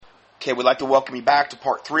Okay, we'd like to welcome you back to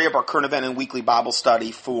part 3 of our current event and weekly Bible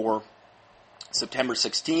study for September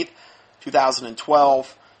 16th,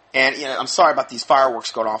 2012. And I'm sorry about these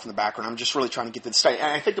fireworks going off in the background. I'm just really trying to get to the study. And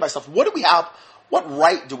I think to myself, what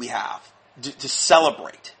right do we have to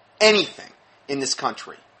celebrate anything in this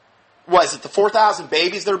country? Was it the 4,000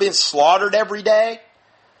 babies that are being slaughtered every day?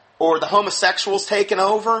 Or the homosexuals taking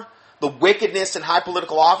over? The wickedness in high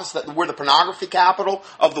political office that we're the pornography capital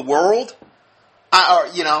of the world?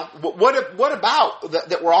 What about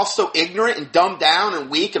that we're all so ignorant and dumbed down and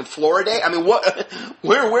weak and fluoridated? I mean,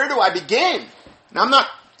 where do I begin? Now, I'm not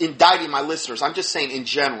indicting my listeners. I'm just saying in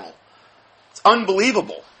general. It's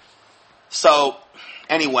unbelievable. So,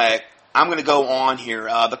 anyway, I'm going to go on here.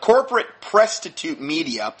 The corporate prostitute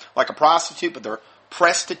media, like a prostitute, but they're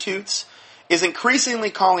prostitutes, is increasingly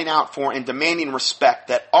calling out for and demanding respect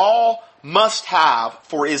that all must have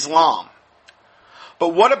for Islam.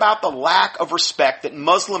 But what about the lack of respect that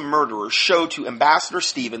Muslim murderers show to Ambassador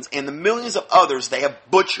Stevens and the millions of others they have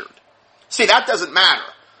butchered? See, that doesn't matter.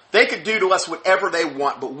 They could do to us whatever they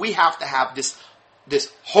want, but we have to have this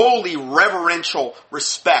holy, reverential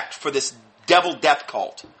respect for this devil death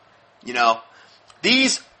cult.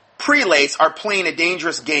 These prelates are playing a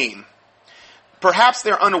dangerous game. Perhaps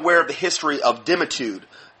they're unaware of the history of dhimmitude,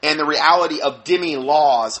 and the reality of dhimmi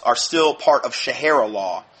laws are still part of Sharia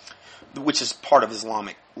law, which is part of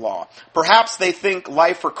Islamic law. Perhaps they think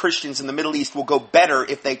life for Christians in the Middle East will go better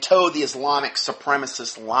if they toe the Islamic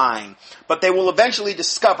supremacist line. But they will eventually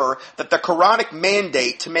discover that the Quranic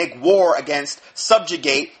mandate to make war against,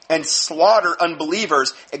 subjugate, and slaughter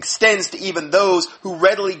unbelievers extends to even those who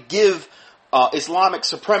readily give Islamic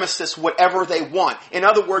supremacists whatever they want. In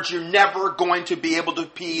other words, you're never going to be able to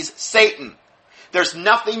appease Satan. There's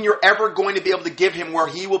nothing you're ever going to be able to give him where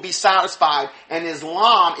he will be satisfied. And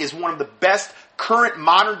Islam is one of the best current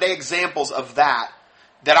modern day examples of that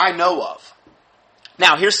I know of.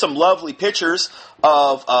 Now, here's some lovely pictures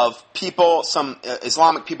of people, some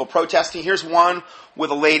Islamic people protesting. Here's one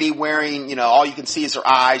with a lady wearing, all you can see is her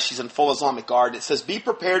eyes. She's in full Islamic garb. It says, "Be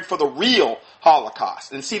prepared for the real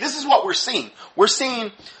Holocaust." And see, this is what we're seeing. We're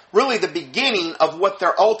seeing really the beginning of what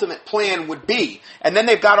their ultimate plan would be. And then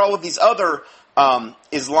they've got all of these other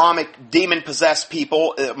Islamic demon-possessed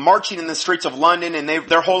people marching in the streets of London, and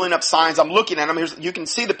they're holding up signs. I'm looking at them. You can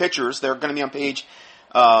see the pictures. They're going to be on page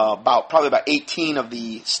probably about 18 of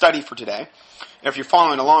the study for today. And if you're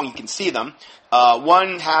following along, you can see them.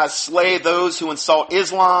 One has "Slay those who insult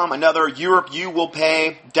Islam." Another, "Europe, you will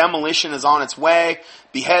pay. Demolition is on its way.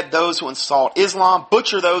 Behead those who insult Islam.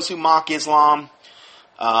 Butcher those who mock Islam.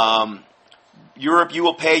 Europe, you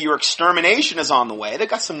will pay. Your extermination is on the way." They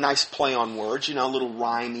got some nice play on words, little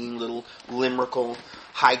rhyming, little limerickal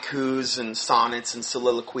haikus and sonnets and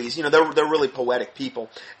soliloquies. They're really poetic people.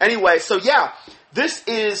 Anyway, so yeah, this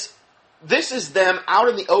is them out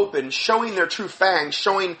in the open, showing their true fangs,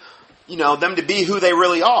 showing them to be who they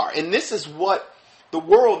really are. And this is what the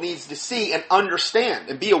world needs to see and understand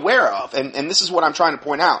and be aware of. And this is what I'm trying to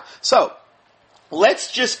point out. So,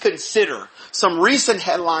 let's just consider some recent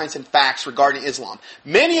headlines and facts regarding Islam.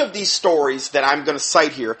 Many of these stories that I'm going to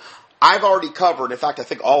cite here, I've already covered. In fact, I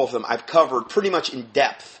think all of them I've covered pretty much in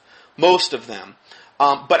depth. Most of them.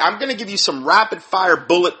 But I'm going to give you some rapid-fire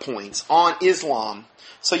bullet points on Islam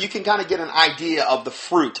so you can kind of get an idea of the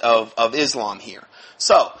fruit of Islam here.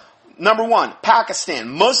 So, number 1, Pakistan.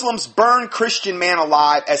 Muslims burn Christian man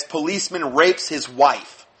alive as policeman rapes his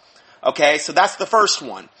wife. Okay, so that's the first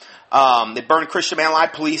one. They burn Christian man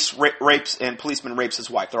alive, policeman rapes his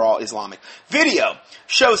wife. They're all Islamic. Video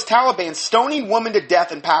shows Taliban stoning woman to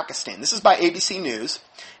death in Pakistan. This is by ABC News.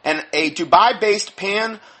 And a Dubai-based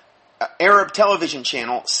Pan-Arab television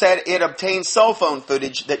channel said it obtained cell phone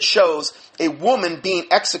footage that shows a woman being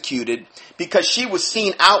executed because she was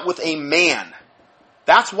seen out with a man.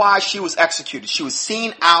 That's why she was executed. She was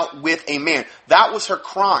seen out with a man. That was her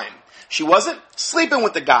crime. She wasn't sleeping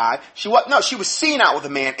with the guy. She was seen out with a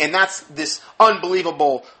man, and that's this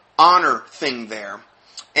unbelievable honor thing there.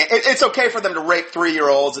 It's okay for them to rape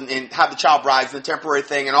 3-year-olds and have the child brides and the temporary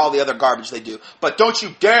thing and all the other garbage they do. But don't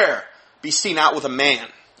you dare be seen out with a man.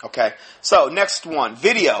 Okay? So, next one.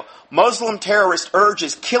 Video. Muslim terrorist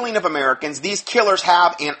urges killing of Americans. These killers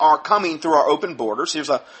have and are coming through our open borders. There's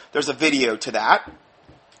a video to that.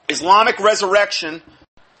 Islamic resurrection.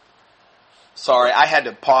 Sorry, I had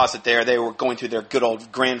to pause it there. They were going through their good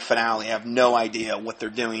old grand finale. I have no idea what they're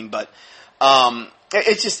doing, but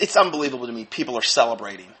it's unbelievable to me. People are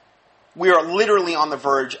celebrating. We are literally on the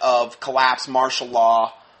verge of collapse, martial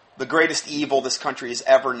law, the greatest evil this country has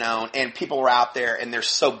ever known, and people are out there and they're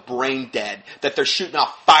so brain dead that they're shooting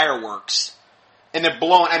off fireworks and they're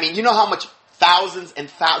blowing. I mean, you know how much thousands and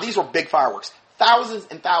thousands. These were big fireworks. Thousands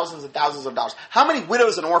and thousands and thousands of dollars. How many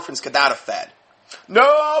widows and orphans could that have fed?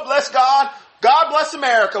 No, bless God. God bless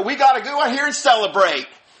America. We got to go out here and celebrate.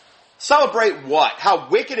 Celebrate what? How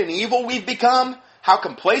wicked and evil we've become? How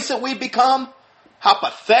complacent we've become? How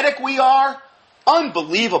pathetic we are?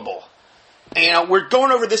 Unbelievable. And we're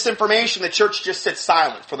going over this information. The church just sits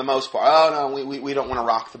silent for the most part. Oh no, we don't want to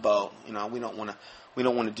rock the boat. We don't want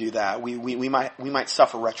to do that. We might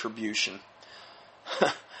suffer retribution.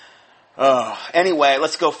 Anyway,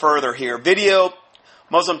 let's go further here. Video: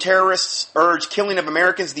 Muslim terrorists urge killing of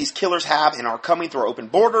Americans these killers have and are coming through open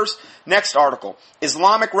borders. Next article: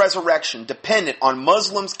 Islamic resurrection dependent on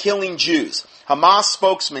Muslims killing Jews. Hamas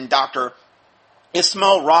spokesman Dr.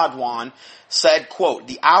 Ismail Radwan said, quote,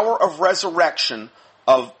 "The hour of resurrection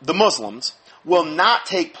of the Muslims will not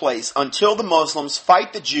take place until the Muslims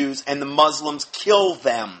fight the Jews and the Muslims kill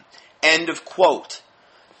them." End of quote.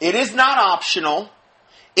 It is not optional.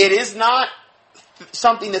 It is not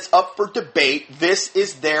something that's up for debate. This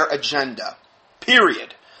is their agenda.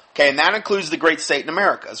 Period. Okay, and that includes the great state in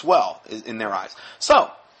America as well, in their eyes.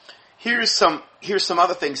 So, here's some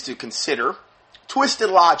other things to consider. Twisted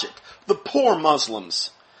logic. The poor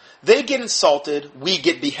Muslims. They get insulted, we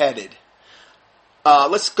get beheaded.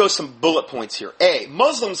 Let's go some bullet points here. A.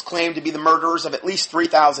 Muslims claim to be the murderers of at least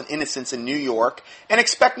 3,000 innocents in New York and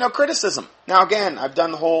expect no criticism. Now again, I've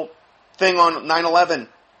done the whole thing on 9/11.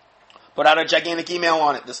 Put out a gigantic email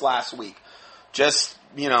on it this last week. Just,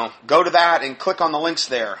 go to that and click on the links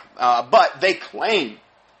there. But they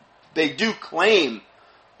do claim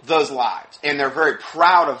those lives. And they're very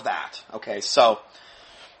proud of that. Okay, so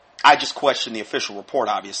I just question the official report,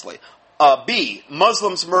 obviously. B.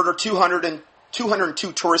 Muslims murder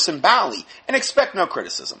 202 tourists in Bali and expect no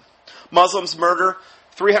criticism. Muslims murder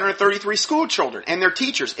 333 school children and their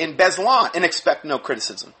teachers in Beslan and expect no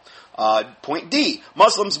criticism. Point D.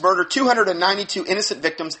 Muslims murder 292 innocent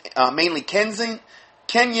victims, mainly Kenyans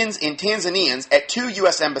and Tanzanians, at 2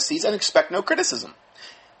 U.S. embassies and expect no criticism.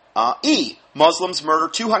 E. Muslims murder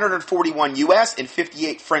 241 U.S. and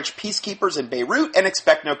 58 French peacekeepers in Beirut and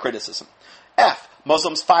expect no criticism. F.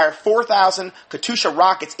 Muslims fire 4,000 Katyusha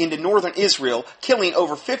rockets into northern Israel, killing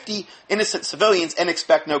over 50 innocent civilians and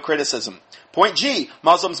expect no criticism. Point G.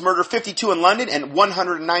 Muslims murder 52 in London and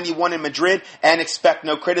 191 in Madrid and expect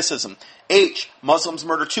no criticism. H. Muslims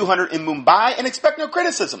murder 200 in Mumbai and expect no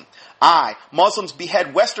criticism. I. Muslims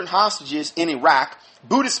behead Western hostages in Iraq,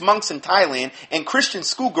 Buddhist monks in Thailand, and Christian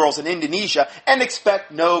schoolgirls in Indonesia and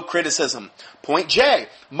expect no criticism. Point J.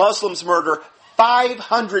 Muslims murder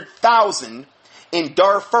 500,000 in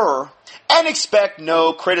Darfur and expect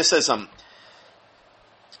no criticism.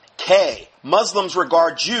 K. Muslims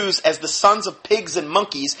regard Jews as the sons of pigs and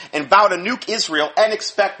monkeys and vow to nuke Israel and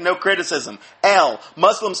expect no criticism. L.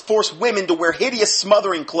 Muslims force women to wear hideous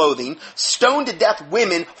smothering clothing, stone to death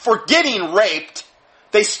women for getting raped.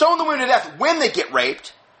 They stone the women to death when they get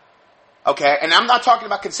raped. Okay, and I'm not talking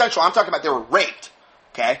about consensual, I'm talking about they were raped.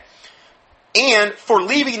 Okay? And for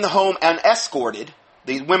leaving the home unescorted.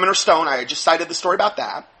 These women are stoned. I just cited the story about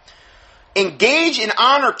that. Engage in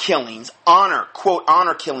honor killings, quote,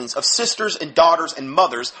 honor killings of sisters and daughters and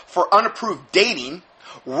mothers for unapproved dating.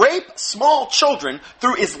 Rape small children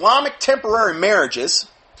through Islamic temporary marriages.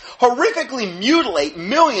 Horrifically mutilate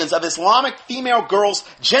millions of Islamic female girls'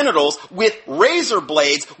 genitals with razor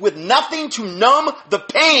blades with nothing to numb the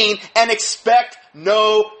pain and expect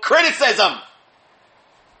no criticism.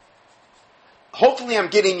 Hopefully I'm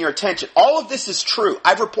getting your attention. All of this is true.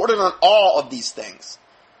 I've reported on all of these things.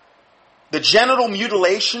 The genital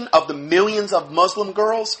mutilation of the millions of Muslim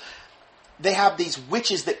girls, they have these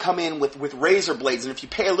witches that come in with razor blades, and if you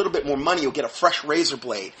pay a little bit more money, you'll get a fresh razor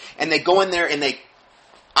blade. And they go in there and I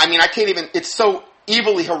can't even, it's so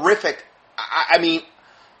evilly horrific. I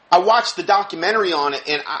watched the documentary on it,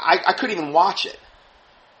 and I couldn't even watch it.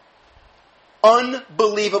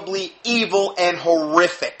 Unbelievably evil and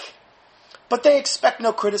horrific. But they expect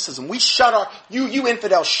no criticism. We you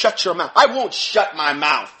infidels, shut your mouth. I won't shut my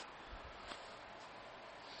mouth.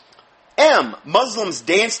 M. Muslims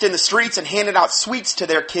danced in the streets and handed out sweets to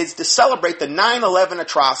their kids to celebrate the 9/11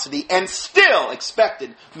 atrocity and still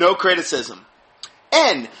expected no criticism.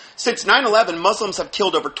 N. Since 9/11, Muslims have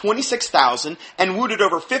killed over 26,000 and wounded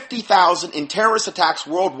over 50,000 in terrorist attacks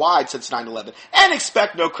worldwide since 9/11 and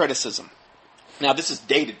expect no criticism. Now, this is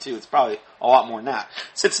dated, too. It's probably a lot more than that.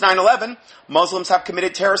 Since 9/11, Muslims have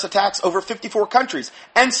committed terrorist attacks over 54 countries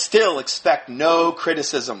and still expect no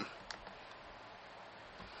criticism.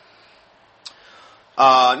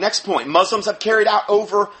 Next point. Muslims have carried out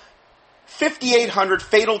over 5,800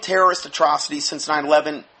 fatal terrorist atrocities since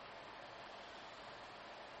 9/11.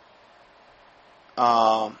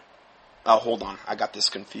 Hold on. I got this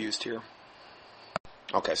confused here.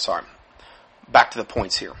 Okay, sorry. Back to the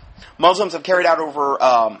points here. Muslims have carried out over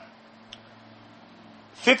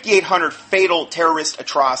 5,800 fatal terrorist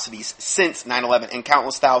atrocities since 9/11 and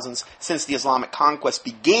countless thousands since the Islamic conquest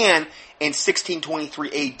began in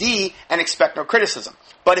 1623 AD and expect no criticism.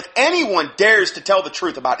 But if anyone dares to tell the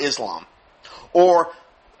truth about Islam, or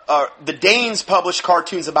the Danes published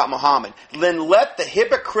cartoons about Muhammad, then let the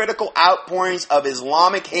hypocritical outpourings of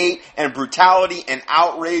Islamic hate and brutality and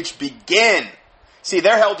outrage begin. See,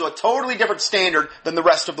 they're held to a totally different standard than the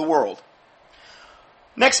rest of the world.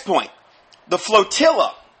 Next point. The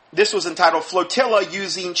flotilla. This was entitled Flotilla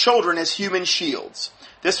Using Children as Human Shields.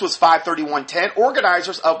 This was 53110.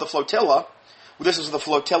 Organizers of the flotilla, this was the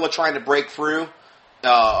flotilla trying to break through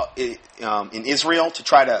in Israel to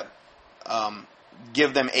try to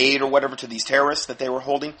give them aid or whatever to these terrorists that they were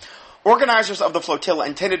holding. Organizers of the flotilla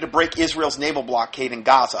intended to break Israel's naval blockade in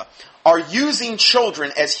Gaza are using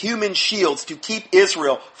children as human shields to keep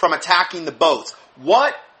Israel from attacking the boats.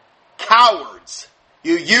 What cowards!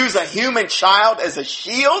 You use a human child as a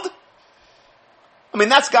shield? I mean,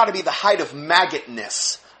 that's got to be the height of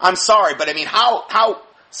maggotness. I'm sorry, but I mean, how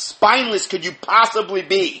spineless could you possibly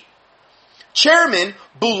be? Chairman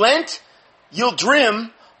Bülent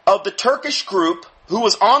Yıldırım of the Turkish group who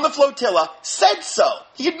was on the flotilla said so.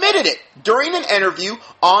 He admitted it during an interview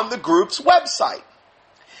on the group's website.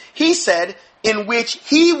 He said in which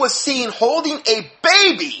he was seen holding a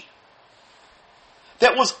baby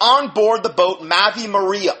that was on board the boat Mavi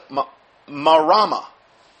Marama.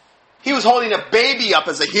 He was holding a baby up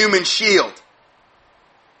as a human shield.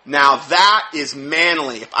 Now that is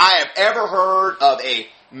manly. If I have ever heard of a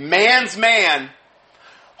man's man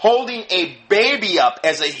holding a baby up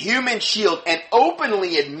as a human shield and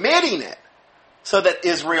openly admitting it so that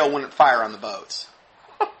Israel wouldn't fire on the boats.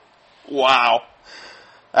 Wow.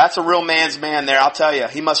 That's a real man's man there, I'll tell you.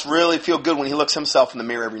 He must really feel good when he looks himself in the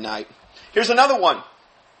mirror every night. Here's another one.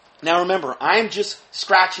 Now remember, I'm just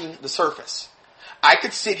scratching the surface. I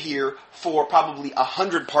could sit here for probably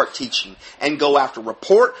 100-part teaching and go after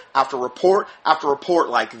report after report after report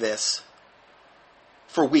like this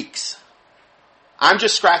for weeks. I'm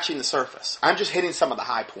just scratching the surface. I'm just hitting some of the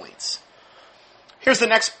high points. Here's the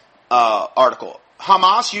next article.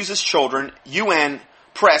 Hamas uses children, UN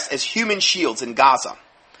press as human shields in Gaza.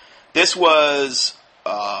 This was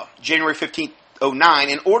January 15th, 2009.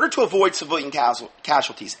 In order to avoid civilian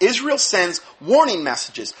casualties, Israel sends warning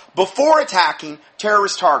messages before attacking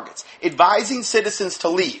terrorist targets, advising citizens to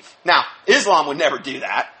leave. Now, Islam would never do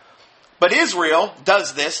that, but Israel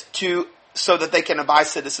does this so that they can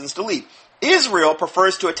advise citizens to leave. Israel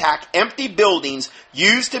prefers to attack empty buildings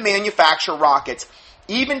used to manufacture rockets,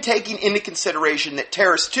 even taking into consideration that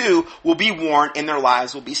terrorists too will be warned and their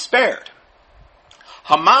lives will be spared.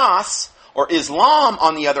 Hamas, or Islam,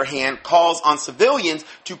 on the other hand, calls on civilians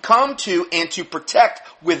to come to and to protect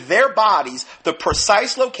with their bodies the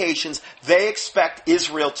precise locations they expect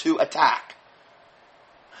Israel to attack.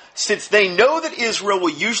 Since they know that Israel will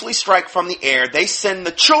usually strike from the air, they send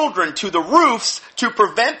the children to the roofs to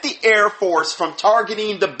prevent the Air Force from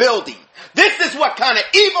targeting the building. This is what kind of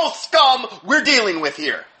evil scum we're dealing with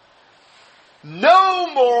here.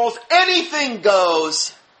 No morals, anything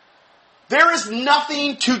goes. There is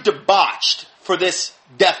nothing too debauched for this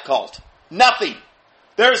death cult. Nothing.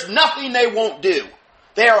 There is nothing they won't do.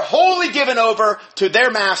 They are wholly given over to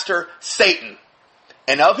their master, Satan.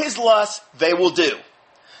 And of his lust, they will do.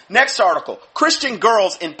 Next article. Christian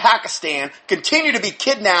girls in Pakistan continue to be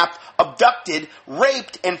kidnapped, abducted,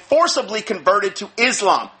 raped, and forcibly converted to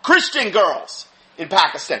Islam. Christian girls in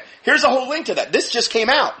Pakistan. Here's a whole link to that. This just came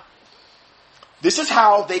out. This is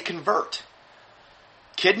how they convert.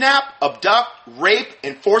 Kidnap, abduct, rape,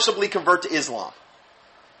 and forcibly convert to Islam.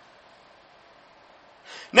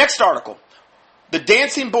 Next article. The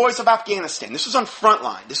Dancing Boys of Afghanistan. This was on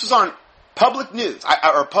Frontline. This was on public news,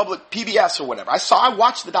 or public PBS or whatever. I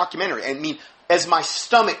watched the documentary. I mean, as my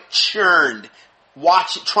stomach churned,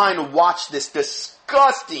 trying to watch this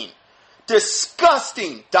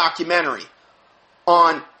disgusting documentary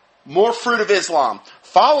on more fruit of Islam,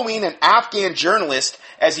 following an Afghan journalist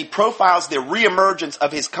as he profiles the reemergence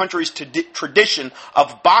of his country's tradition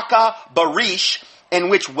of Baka Barish, in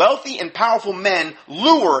which wealthy and powerful men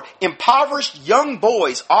lure impoverished young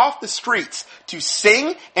boys off the streets to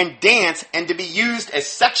sing and dance and to be used as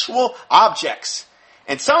sexual objects.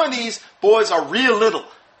 And some of these boys are real little.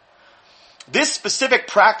 This specific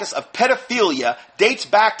practice of pedophilia dates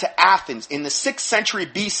back to Athens in the 6th century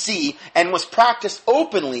BC and was practiced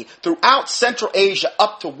openly throughout Central Asia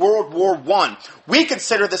up to World War I. We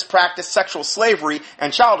consider this practice sexual slavery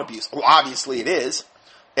and child abuse. Well, obviously it is.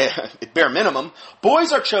 At bare minimum,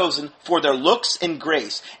 boys are chosen for their looks and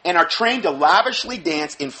grace and are trained to lavishly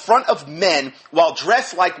dance in front of men while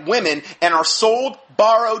dressed like women and are sold,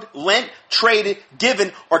 borrowed, lent, traded,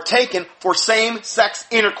 given, or taken for same-sex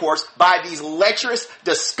intercourse by these lecherous,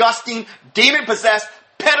 disgusting, demon-possessed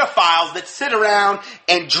pedophiles that sit around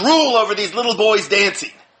and drool over these little boys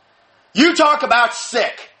dancing. You talk about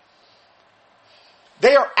sick.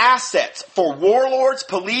 They are assets for warlords,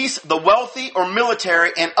 police, the wealthy, or military,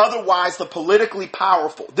 and otherwise the politically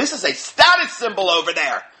powerful. This is a status symbol over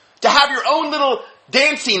there, to have your own little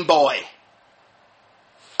dancing boy.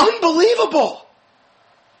 Unbelievable.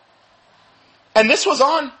 And this was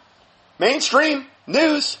on mainstream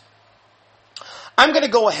news. I'm going to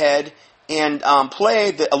go ahead and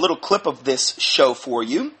play a little clip of this show for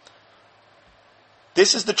you.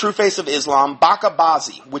 This is the true face of Islam,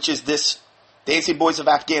 Baqabazi, which is this Dancing Boys of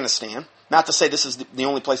Afghanistan. Not to say this is the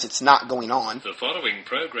only place it's not going on. The following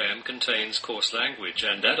program contains coarse language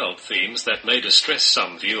and adult themes that may distress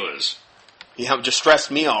some viewers. Yeah, it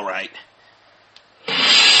distressed me all right.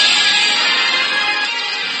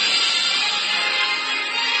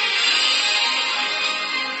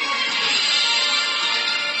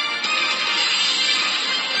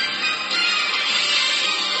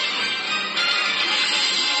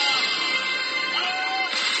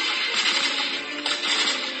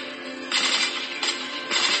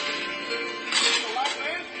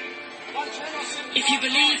 If you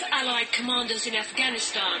believe Allied commanders in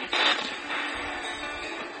Afghanistan,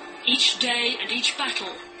 each day and each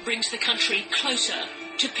battle brings the country closer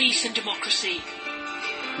to peace and democracy.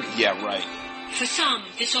 Yeah, right. For some,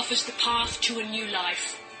 this offers the path to a new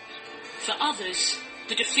life. For others,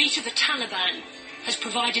 the defeat of the Taliban has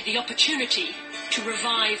provided the opportunity to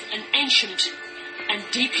revive an ancient and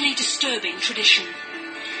deeply disturbing tradition.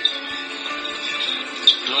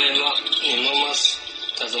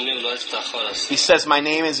 He says, my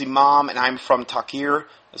name is Imam and I'm from Takir.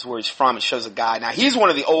 That's where he's from. It shows a guy. Now, he's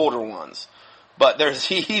one of the older ones. But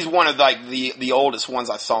he's one of like the oldest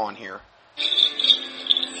ones I saw in here.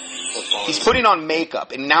 He's putting on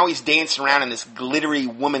makeup and now he's dancing around in this glittery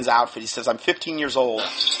woman's outfit. He says, I'm 15 years old.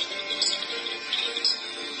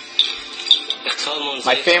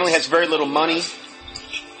 My family has very little money.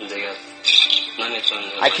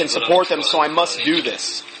 I can support them, so I must do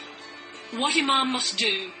this. What Imam must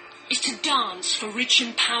do is to dance for rich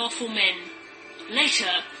and powerful men. Later,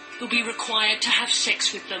 he'll be required to have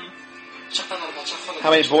sex with them. How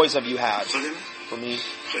many boys have you had? For me?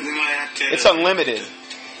 It's unlimited.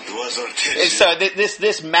 It's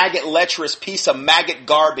this maggot lecherous piece of maggot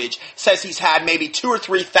garbage says he's had maybe 2,000 or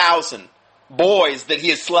 3,000 boys that he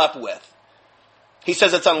has slept with. He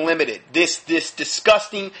says it's unlimited. This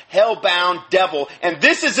disgusting, hell-bound devil. And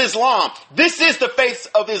this is Islam. This is the face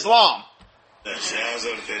of Islam.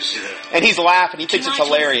 And he's laughing. He thinks it's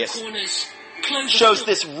hilarious. Shows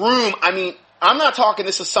this room. I mean, I'm not talking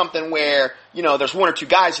this is something where, there's 1 or 2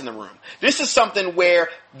 guys in the room. This is something where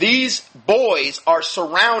these boys are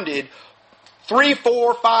surrounded 3,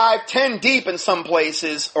 4, 5, 10 deep in some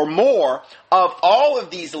places or more of all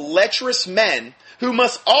of these lecherous men who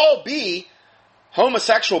must all be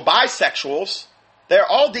homosexual, bisexuals. They're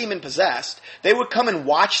all demon-possessed. They would come and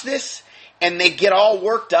watch this, and they get all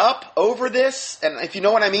worked up over this. And if you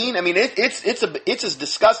know what I mean, it's as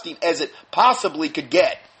disgusting as it possibly could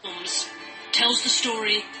get. Tells the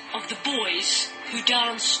story of the boys who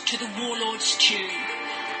danced to the warlord's tune.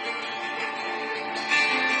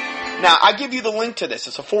 Now, I give you the link to this.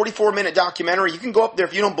 It's a 44-minute documentary. You can go up there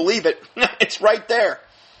if you don't believe it. It's right there.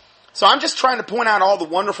 So I'm just trying to point out all the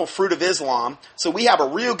wonderful fruit of Islam so we have a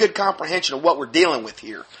real good comprehension of what we're dealing with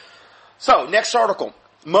here. So, next article.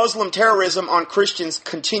 Muslim terrorism on Christians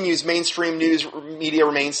continues. Mainstream news media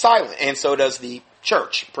remains silent. And so does the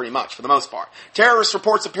church, pretty much, for the most part. Terrorist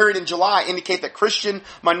reports appeared in July indicate that Christian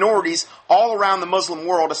minorities all around the Muslim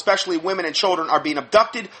world, especially women and children, are being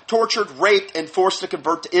abducted, tortured, raped, and forced to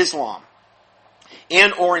convert to Islam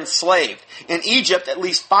and or enslaved. In Egypt, at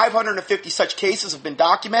least 550 such cases have been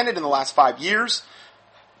documented in the last 5 years.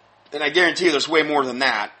 And I guarantee you there's way more than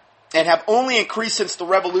that. And have only increased since the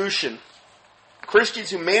revolution. Christians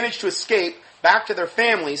who manage to escape back to their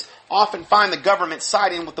families often find the government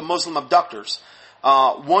siding with the Muslim abductors.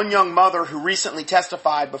 One young mother who recently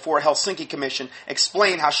testified before a Helsinki commission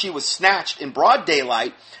explained how she was snatched in broad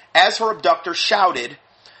daylight as her abductor shouted,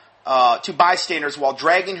 to bystanders while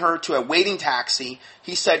dragging her to a waiting taxi.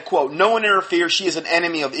 He said, quote, "No one interferes. She is an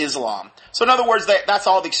enemy of Islam." So in other words, that's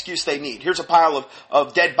all the excuse they need. Here's a pile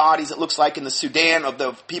of dead bodies, it looks like, in the Sudan of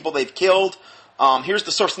the people they've killed. Here's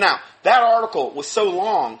the source. Now, that article was so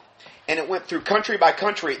long, and it went through country by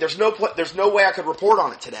country. There's no way I could report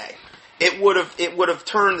on it today. It would have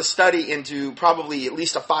turned the study into probably at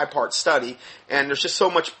least a 5-part study, and there's just so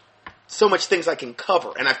much things I can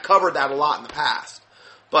cover, and I've covered that a lot in the past.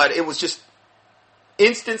 But it was just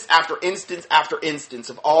instance after instance after instance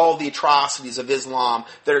of all the atrocities of Islam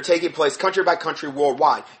that are taking place country by country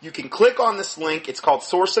worldwide. You can click on this link. It's called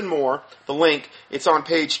Source and More. The link, it's on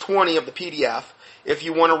page 20 of the PDF. If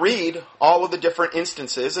you want to read all of the different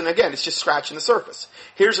instances, and again, it's just scratching the surface.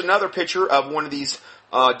 Here's another picture of one of these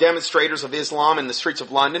demonstrators of Islam in the streets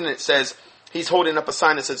of London, and it says, he's holding up a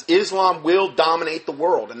sign that says, "Islam will dominate the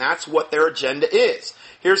world," and that's what their agenda is.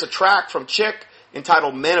 Here's a tract from Chick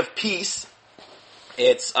entitled "Men of Peace."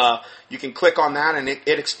 It's you can click on that, and it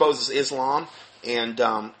exposes Islam, and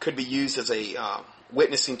could be used as a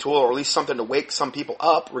witnessing tool, or at least something to wake some people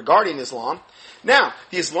up regarding Islam. Now,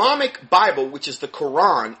 the Islamic Bible, which is the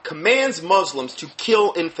Quran, commands Muslims to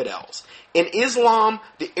kill infidels. In Islam,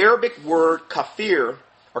 the Arabic word kafir,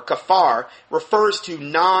 or kafar, refers to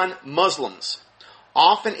non-Muslims,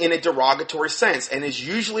 often in a derogatory sense, and is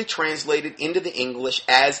usually translated into the English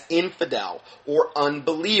as infidel or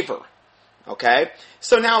unbeliever. Okay?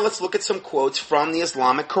 So now let's look at some quotes from the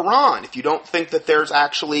Islamic Quran. If you don't think that there's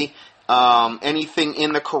actually anything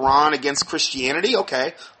in the Quran against Christianity,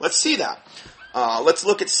 okay, let's see that. Let's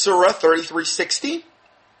look at Surah 3360,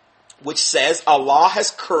 which says, "Allah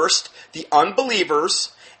has cursed the unbelievers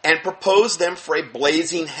and proposed them for a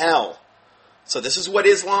blazing hell." So this is what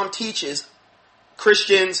Islam teaches.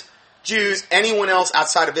 Christians, Jews, anyone else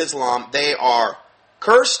outside of Islam, they are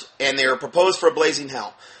cursed and they are proposed for a blazing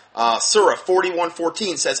hell. Surah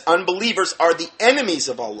 41:14 says, "Unbelievers are the enemies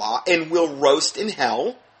of Allah and will roast in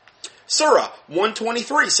hell." Surah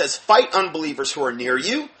 123 says, "Fight unbelievers who are near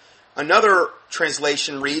you." Another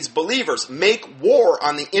translation reads, "Believers, make war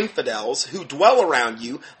on the infidels who dwell around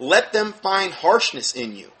you. Let them find harshness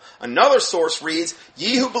in you." Another source reads,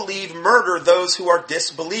 "Ye who believe, murder those who are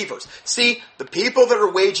disbelievers." See, the people that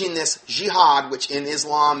are waging this jihad, which in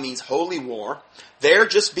Islam means holy war, they're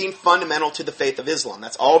just being fundamental to the faith of Islam.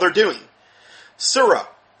 That's all they're doing. Surah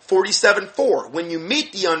 47:4, "When you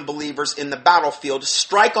meet the unbelievers in the battlefield,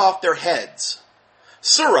 strike off their heads."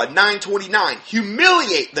 Surah 9:29,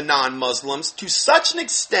 "Humiliate the non-Muslims to such an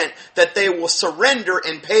extent that they will surrender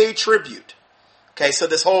and pay tribute." Okay, so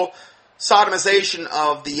this whole sodomization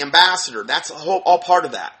of the ambassador, that's all part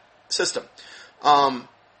of that system.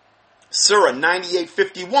 Surah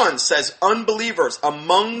 98:51 says, "Unbelievers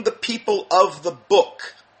among the people of the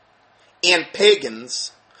book and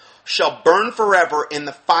pagans shall burn forever in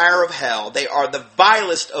the fire of hell. They are the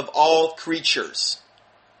vilest of all creatures."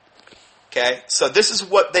 Okay, so this is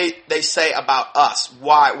what they say about us.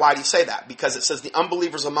 Why do you say that? Because it says the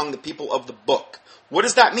unbelievers among the people of the book. What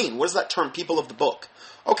does that mean? What is that term, people of the book?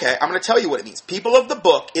 Okay, I'm going to tell you what it means. People of the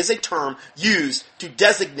book is a term used to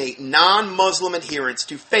designate non-Muslim adherents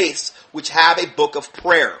to faiths which have a book of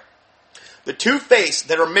prayer. The two faiths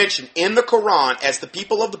that are mentioned in the Quran as the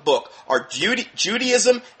people of the book are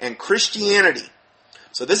Judaism and Christianity.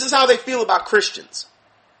 So this is how they feel about Christians.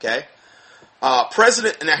 Okay?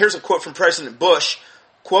 Now here's a quote from President Bush.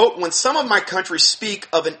 Quote, "When some of my countries speak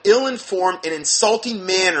of an ill-informed and insulting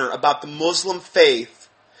manner about the Muslim faith,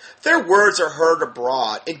 their words are heard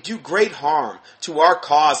abroad and do great harm to our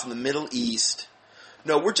cause in the Middle East.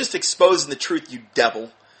 No, we're just exposing the truth, you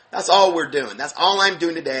devil. That's all we're doing. That's all I'm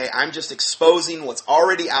doing today. I'm just exposing what's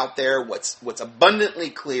already out there, what's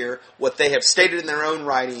abundantly clear, what they have stated in their own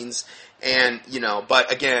writings, and,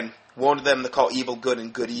 but again, wanted them to call evil good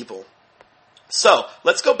and good evil." So,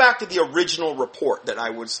 let's go back to the original report that I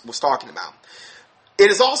was talking about. It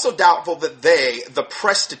is also doubtful that the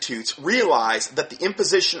prostitutes, realized that the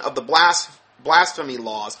imposition of the blasphemy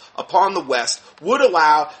laws upon the West would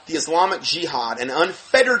allow the Islamic Jihad an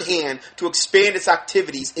unfettered hand to expand its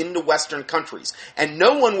activities into Western countries, and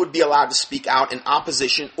no one would be allowed to speak out in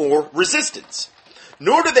opposition or resistance.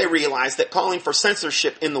 Nor do they realize that calling for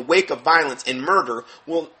censorship in the wake of violence and murder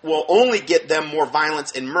will only get them more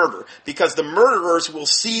violence and murder, because the murderers will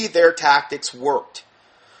see their tactics worked.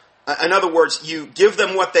 In other words, you give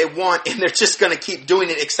them what they want and they're just going to keep doing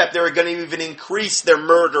it, except they're going to even increase their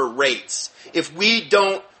murder rates. If we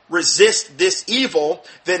don't resist this evil,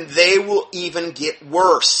 then they will even get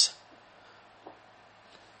worse.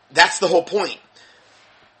 That's the whole point.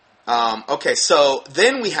 Okay, so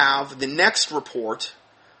then we have the next report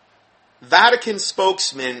Vatican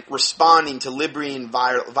spokesman responding to Libyan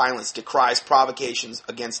violence decries provocations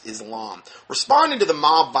against Islam. Responding to the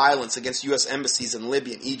mob violence against U.S. embassies in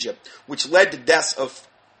Libya and Egypt, which led to deaths of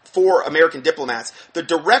 4 American diplomats, the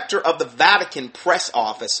director of the Vatican press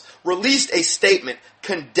office released a statement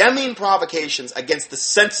condemning provocations against the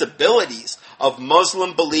sensibilities of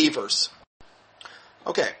Muslim believers.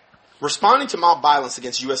 Okay. Responding to mob violence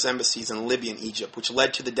against U.S. embassies in Libya and Egypt, which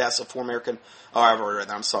led to the deaths of 4 American... Oh, I've already read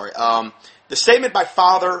that. I'm sorry. The statement by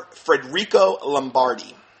Father Federico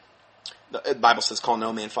Lombardi, the Bible says, call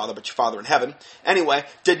no man father but your Father in heaven, anyway,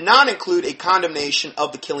 did not include a condemnation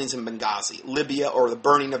of the killings in Benghazi, Libya, or the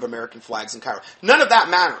burning of American flags in Cairo. None of that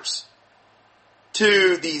matters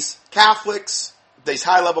to these Catholics, these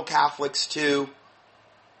high-level Catholics, to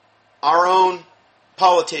our own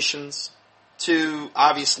politicians, to,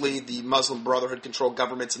 obviously, the Muslim Brotherhood-controlled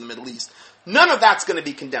governments in the Middle East. None of that's going to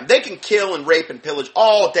be condemned. They can kill and rape and pillage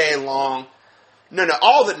all day long. No,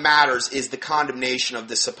 all that matters is the condemnation of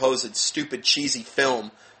this supposed stupid, cheesy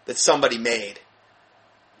film that somebody made.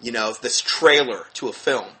 You know, this trailer to a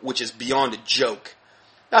film, which is beyond a joke.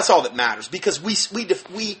 That's all that matters, because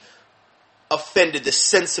we offended the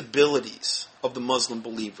sensibilities of the Muslim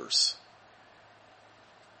believers.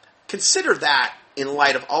 Consider that in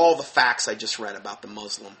light of all the facts I just read about the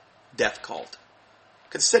Muslim death cult.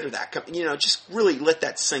 Consider that. You know, just really let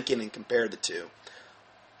that sink in and compare the two.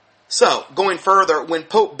 So, going further, when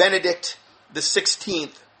Pope Benedict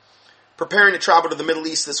XVI, preparing to travel to the Middle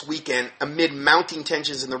East this weekend amid mounting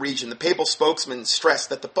tensions in the region, the papal spokesman stressed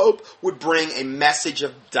that the Pope would bring a message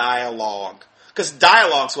of dialogue. Because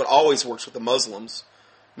dialogue's what always works with the Muslims.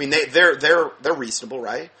 I mean, they're reasonable,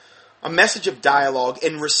 right? A message of dialogue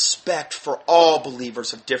and respect for all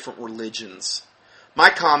believers of different religions. My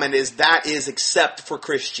comment is that is except for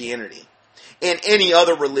Christianity and any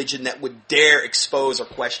other religion that would dare expose or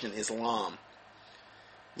question Islam.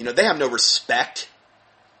 You know, they have no respect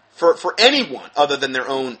for anyone other than their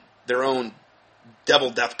own devil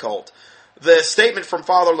death cult. The statement from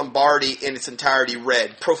Father Lombardi in its entirety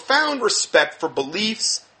read, profound respect for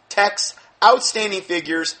beliefs, texts, outstanding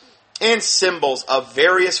figures, and symbols of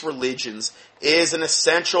various religions is an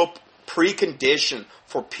essential precondition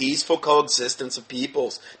for peaceful coexistence of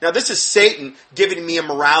peoples. Now, this is Satan giving me a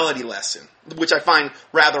morality lesson, which I find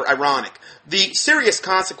rather ironic. The serious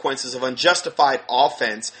consequences of unjustified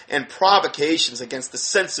offense and provocations against the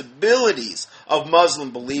sensibilities of Muslim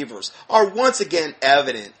believers are once again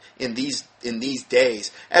evident in these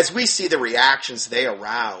days, as we see the reactions they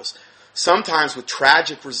arouse, sometimes with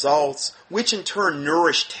tragic results, which in turn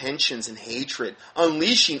nourish tensions and hatred,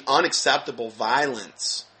 unleashing unacceptable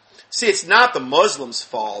violence. See, it's not the Muslims'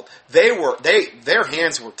 fault. Their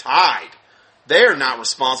hands were tied. They're not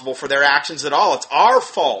responsible for their actions at all. It's our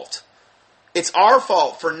fault. It's our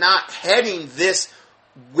fault for not heading this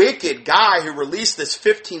wicked guy who released this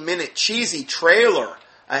 15-minute cheesy trailer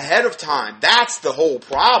ahead of time. That's the whole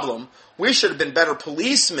problem. We should have been better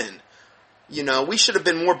policemen. You know, we should have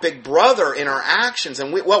been more Big Brother in our actions.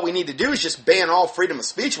 And what we need to do is just ban all freedom of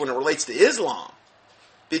speech when it relates to Islam.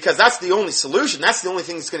 Because that's the only solution. That's the only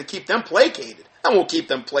thing that's going to keep them placated. That won't keep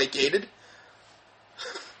them placated.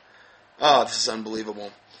 Oh, this is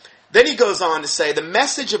unbelievable. Then he goes on to say, the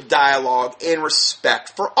message of dialogue and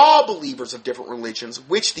respect for all believers of different religions,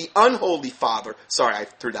 which the unholy Father, sorry, I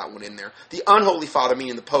threw that one in there, the unholy Father,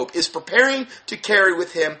 meaning the Pope, is preparing to carry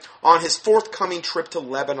with him on his forthcoming trip to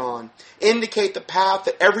Lebanon, indicate the path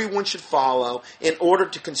that everyone should follow in order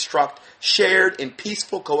to construct shared and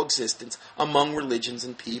peaceful coexistence among religions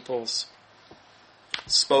and peoples.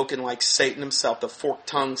 Spoken like Satan himself, the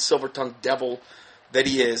forked-tongued, silver-tongued devil that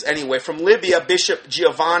he is. Anyway, from Libya, Bishop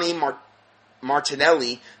Giovanni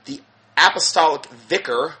Martinelli, the apostolic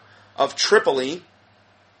vicar of Tripoli,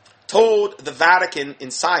 told the Vatican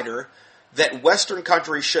Insider that Western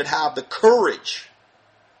countries should have the courage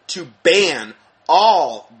to ban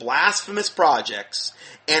all blasphemous projects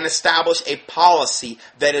and establish a policy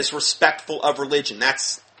that is respectful of religion.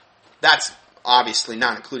 That's obviously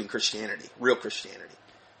not including Christianity, real Christianity.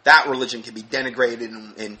 That religion can be denigrated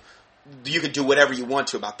and you can do whatever you want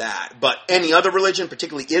to about that. But any other religion,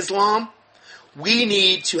 particularly Islam, we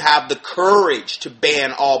need to have the courage to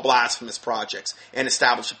ban all blasphemous projects and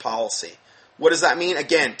establish a policy. What does that mean?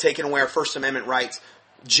 Again, taking away our First Amendment rights,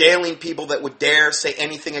 jailing people that would dare say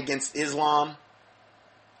anything against Islam.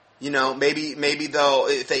 You know, maybe though,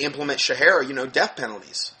 if they implement Sharia, death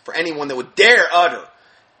penalties for anyone that would dare utter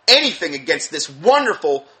anything against this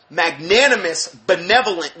wonderful, magnanimous,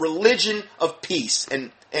 benevolent religion of peace.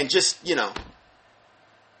 And just,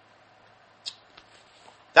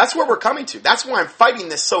 that's where we're coming to. That's why I'm fighting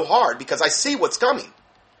this so hard, because I see what's coming.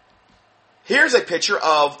 Here's a picture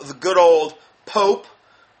of the good old Pope,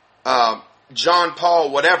 John Paul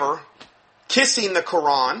whatever, kissing the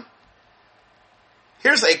Quran.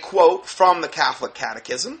 Here's a quote from the Catholic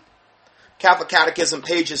Catechism. Catholic Catechism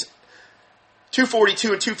pages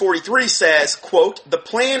 242 and 243 says, quote, "The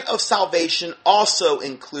plan of salvation also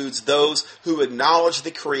includes those who acknowledge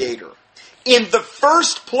the Creator. In the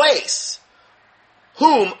first place,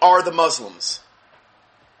 whom are the Muslims?"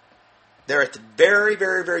 They're at the very,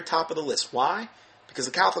 very, very top of the list. Why? Because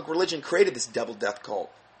the Catholic religion created this devil death cult.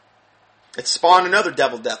 It spawned another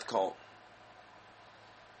devil death cult.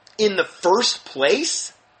 In the first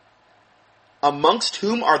place, amongst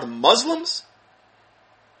whom are the Muslims?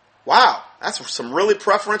 Wow, that's some really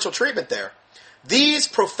preferential treatment there. "These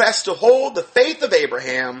profess to hold the faith of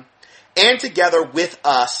Abraham, and together with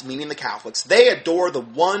us," meaning the Catholics, "they adore the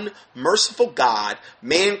one merciful God,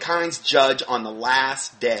 mankind's judge on the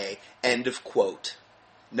last day." End of quote.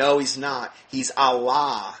 No, he's not. He's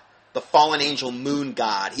Allah, the fallen angel moon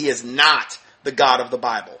god. He is not the God of the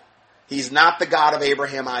Bible. He's not the God of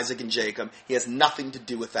Abraham, Isaac, and Jacob. He has nothing to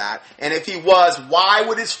do with that. And if he was, why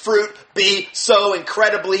would his fruit be so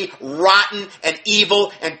incredibly rotten and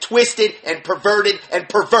evil and twisted and perverted and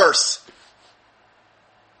perverse?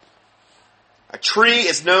 A tree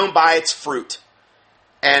is known by its fruit.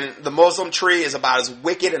 And the Muslim tree is about as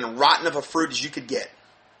wicked and rotten of a fruit as you could get.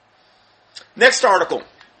 Next article.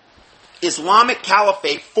 Islamic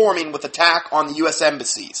Caliphate forming with attack on the U.S.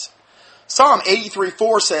 embassies. Psalm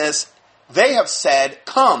 83:4 says, "They have said,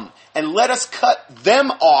 'Come and let us cut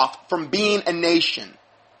them off from being a nation,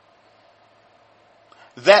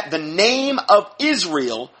 that the name of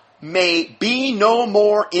Israel may be no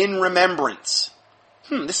more in remembrance.'"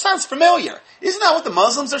 This sounds familiar. Isn't that what the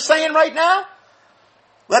Muslims are saying right now?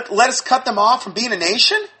 Let us cut them off from being a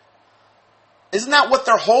nation? Isn't that what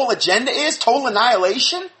their whole agenda is? Total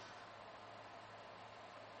annihilation?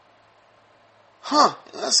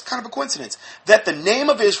 That's kind of a coincidence. "That the name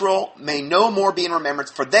of Israel may no more be in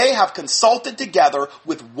remembrance, for they have consulted together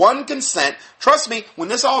with one consent." Trust me, when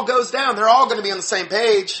this all goes down, they're all going to be on the same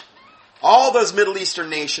page. All those Middle Eastern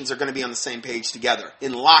nations are going to be on the same page together,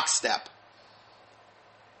 in lockstep.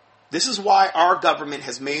 This is why our government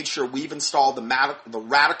has made sure we've installed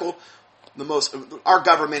our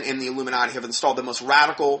government and the Illuminati have installed the most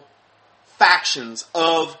radical factions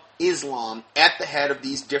of Islam at the head of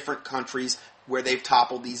these different countries where they've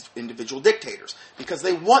toppled these individual dictators. Because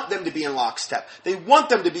they want them to be in lockstep. They want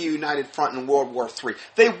them to be a united front in World War III.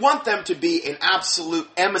 They want them to be an absolute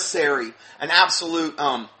emissary,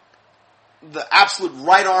 the absolute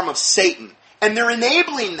right arm of Satan. And they're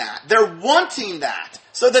enabling that. They're wanting that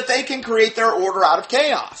so that they can create their order out of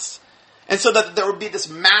chaos. And so that there would be this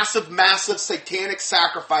massive, massive satanic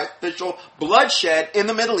sacrificial bloodshed in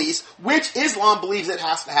the Middle East, which Islam believes it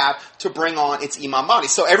has to have to bring on its Imam Mahdi.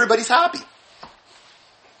 So everybody's happy.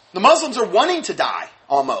 The Muslims are wanting to die,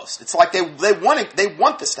 almost. It's like they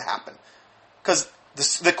want this to happen. Because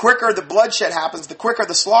the quicker the bloodshed happens, the quicker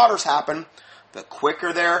the slaughters happen, the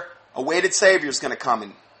quicker their awaited Savior is going to come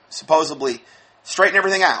and supposedly straighten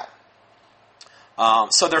everything out.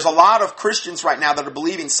 So there's a lot of Christians right now that are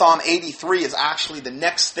believing Psalm 83 is actually the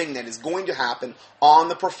next thing that is going to happen on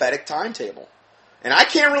the prophetic timetable. And I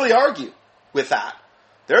can't really argue with that.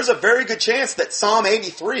 There's a very good chance that Psalm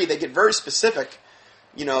 83, they get very specific.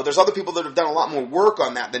 You know, there's other people that have done a lot more work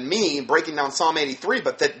on that than me, breaking down Psalm 83,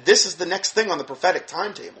 but that this is the next thing on the prophetic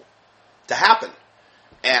timetable to happen.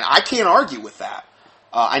 And I can't argue with that.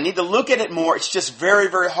 I need to look at it more. It's just very,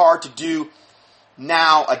 very hard to do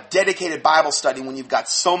now a dedicated Bible study when you've got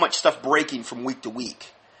so much stuff breaking from week to week.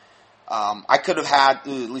 I could have had at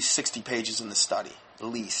least 60 pages in the study, at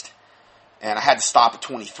least. And I had to stop at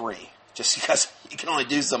 23, just because you can only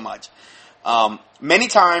do so much. Many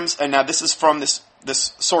times, and now this is from this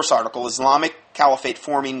source article, Islamic Caliphate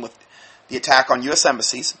forming with the attack on U.S.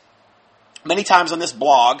 embassies. Many times on this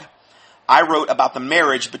blog, I wrote about the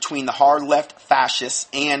marriage between the hard left fascists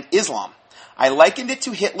and Islam. I likened it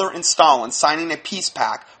to Hitler and Stalin signing a peace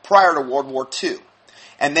pact prior to World War II.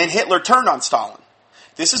 And then Hitler turned on Stalin.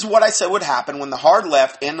 This is what I said would happen when the hard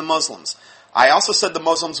left and the Muslims. I also said the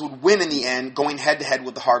Muslims would win in the end, going head-to-head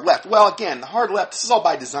with the hard left. Well, again, the hard left, this is all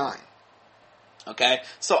by design. Okay?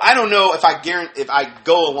 So I don't know if I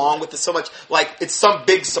go along with this so much, like it's some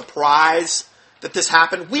big surprise that this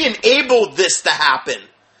happened. We enabled this to happen.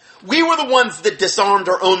 We were the ones that disarmed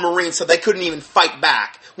our own Marines so they couldn't even fight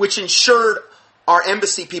back, which ensured our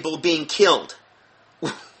embassy people being killed.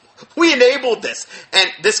 We enabled this.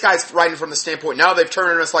 And this guy's writing from the standpoint, now they've turned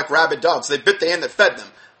on us like rabid dogs. They bit the hand that fed them.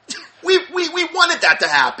 We wanted that to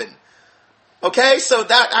happen. Okay? So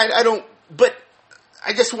that, I don't, but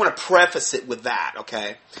I just want to preface it with that,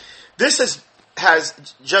 okay? This has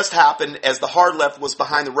just happened as the hard left was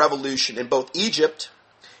behind the revolution in both Egypt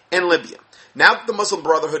and Libya. Now that the Muslim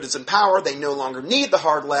Brotherhood is in power, they no longer need the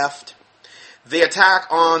hard left. The attack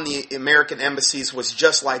on the American embassies was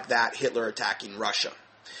just like that, Hitler attacking Russia.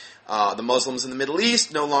 The Muslims in the Middle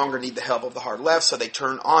East no longer need the help of the hard left, so they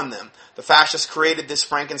turn on them. The fascists created this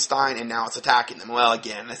Frankenstein, and now it's attacking them. Well,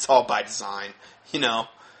 again, it's all by design.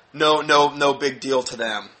 No big deal to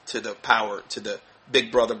them, to the power, to the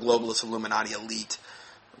Big Brother globalist Illuminati elite.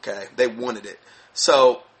 Okay, they wanted it.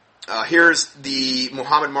 So here's the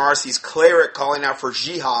Mohammed Morsi's cleric calling out for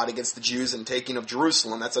jihad against the Jews and taking of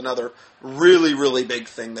Jerusalem. That's another really, really big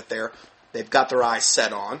thing that they've got their eyes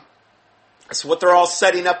set on. That's what they're all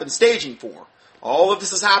setting up and staging for. All of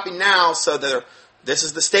this is happening now, so this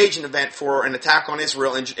is the staging event for an attack on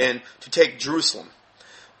Israel and to take Jerusalem.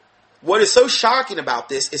 What is so shocking about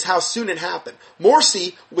this is how soon it happened.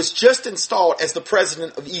 Morsi was just installed as the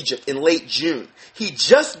president of Egypt in late June. He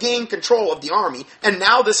just gained control of the army, and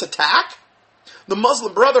now this attack? The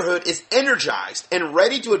Muslim Brotherhood is energized and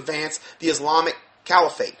ready to advance the Islamic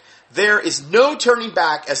Caliphate. There is no turning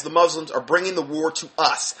back as the Muslims are bringing the war to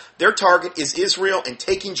us. Their target is Israel and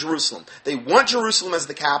taking Jerusalem. They want Jerusalem as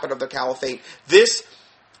the capital of the Caliphate. This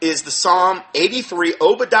is the Psalm 83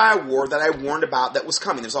 Obadiah war that I warned about that was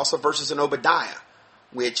coming. There's also verses in Obadiah,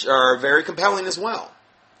 which are very compelling as well,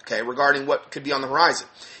 okay, regarding what could be on the horizon.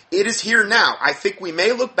 It is here now. I think we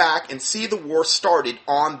may look back and see the war started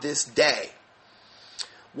on this day.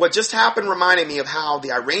 What just happened reminded me of how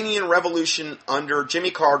the Iranian Revolution under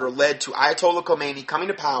Jimmy Carter led to Ayatollah Khomeini coming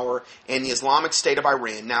to power and the Islamic State of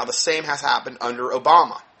Iran. Now the same has happened under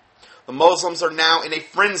Obama. The Muslims are now in a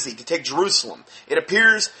frenzy to take Jerusalem. It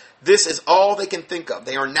appears this is all they can think of.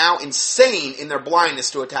 They are now insane in their blindness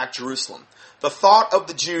to attack Jerusalem. The thought of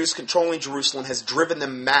the Jews controlling Jerusalem has driven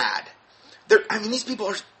them mad. These people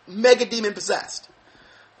are mega demon possessed.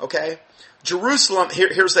 Okay? Jerusalem,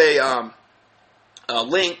 here's a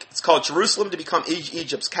link. It's called Jerusalem to Become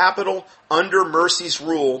Egypt's Capital Under Morsi's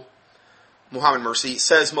Rule. Mohammed Morsi,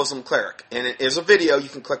 says Muslim cleric. And it is a video you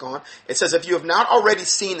can click on. It says, if you have not already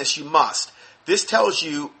seen this, you must. This tells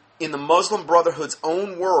you, in the Muslim Brotherhood's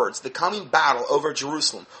own words, the coming battle over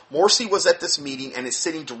Jerusalem. Morsi was at this meeting and is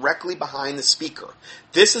sitting directly behind the speaker.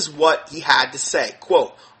 This is what he had to say.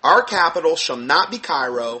 Quote, our capital shall not be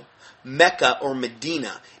Cairo, Mecca, or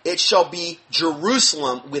Medina. It shall be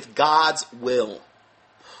Jerusalem with God's will.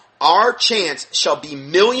 Our chance shall be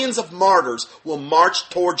millions of martyrs will march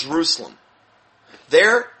toward Jerusalem.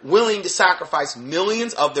 They're willing to sacrifice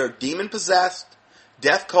millions of their demon-possessed,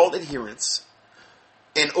 death cult adherents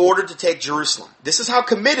in order to take Jerusalem. This is how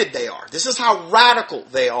committed they are. This is how radical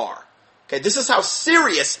they are. Okay, this is how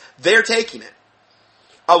serious they're taking it.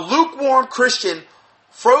 A lukewarm Christian,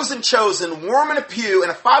 frozen chosen, warm in a pew in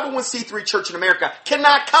a 501c3 church in America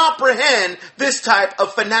cannot comprehend this type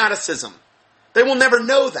of fanaticism. They will never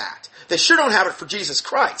know that. They sure don't have it for Jesus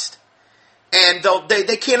Christ. And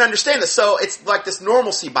they can't understand this. So it's like this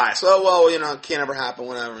normalcy bias. Oh, well, it can't ever happen,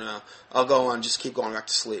 whatever. I'll go on, just keep going back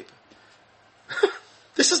to sleep.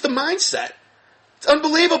 This is the mindset. It's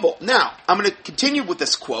unbelievable. Now, I'm going to continue with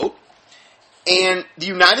this quote. And the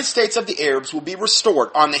United States of the Arabs will be restored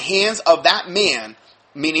on the hands of that man,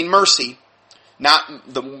 meaning Morsi,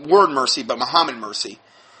 not the word mercy, but Mohammed Morsi,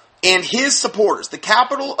 and his supporters. The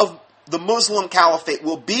capital of the Muslim Caliphate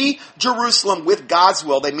will be Jerusalem with God's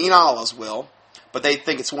will. They mean Allah's will, but they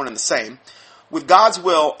think it's one and the same. With God's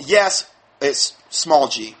will, yes, it's small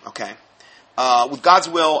g, okay. With God's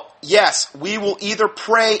will, yes, we will either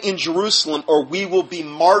pray in Jerusalem or we will be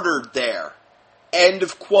martyred there. End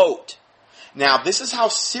of quote. Now, this is how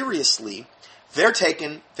seriously they're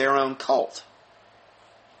taking their own cult.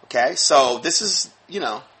 Okay, so this is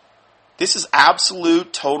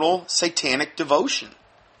absolute, total satanic devotion.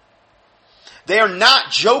 They are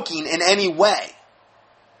not joking in any way.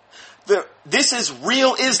 This is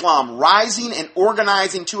real Islam rising and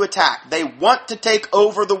organizing to attack. They want to take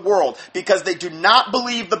over the world because they do not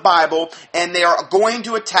believe the Bible and they are going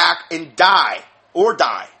to attack and die or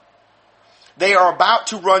die. They are about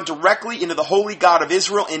to run directly into the holy God of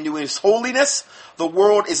Israel, into His holiness. The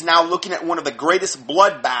world is now looking at one of the greatest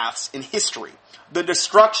bloodbaths in history, the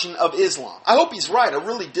destruction of Islam. I hope he's right, I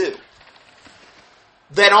really do.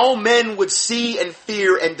 That all men would see and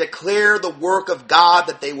fear and declare the work of God,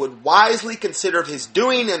 that they would wisely consider His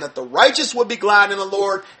doing, and that the righteous would be glad in the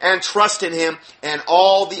Lord and trust in Him, and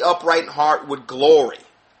all the upright in heart would glory.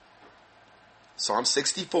 Psalm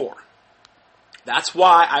 64. That's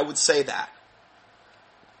why I would say that.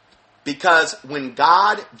 Because when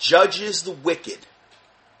God judges the wicked,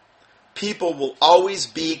 people will always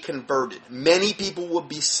be converted. Many people will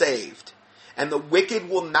be saved. And the wicked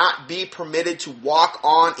will not be permitted to walk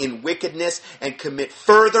on in wickedness and commit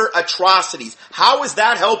further atrocities. How is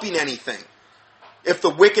that helping anything? If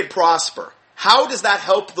the wicked prosper, how does that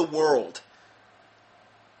help the world?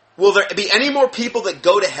 Will there be any more people that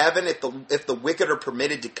go to heaven if the wicked are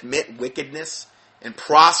permitted to commit wickedness and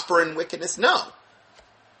prosper in wickedness? No.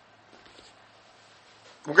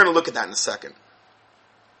 We're going to look at that in a second.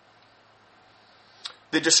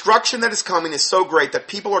 The destruction that is coming is so great that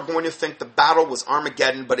people are going to think the battle was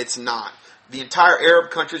Armageddon, but it's not. The entire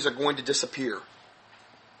Arab countries are going to disappear.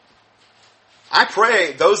 I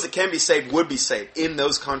pray those that can be saved would be saved in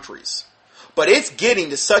those countries. But it's getting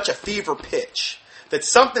to such a fever pitch that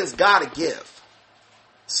something's got to give.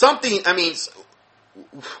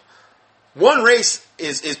 One race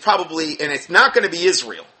is probably, and it's not going to be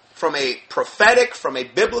Israel. From a prophetic, from a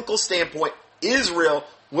biblical standpoint, Israel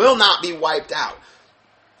will not be wiped out.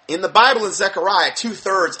 In the Bible in Zechariah,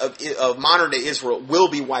 2/3 of modern day Israel will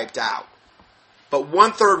be wiped out. But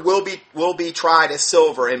 1/3 will be tried as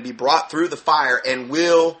silver and be brought through the fire and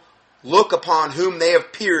will look upon whom they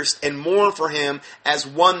have pierced and mourn for him as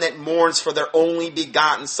one that mourns for their only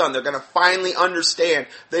begotten son. They're going to finally understand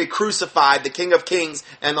they crucified the King of Kings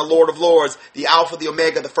and the Lord of Lords, the Alpha, the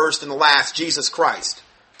Omega, the first and the last, Jesus Christ,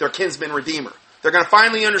 their kinsman redeemer. They're going to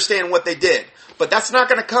finally understand what they did. But that's not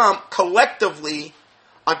going to come collectively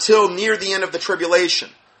until near the end of the tribulation,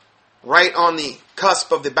 right on the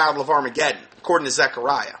cusp of the Battle of Armageddon, according to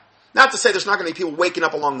Zechariah. Not to say there's not going to be people waking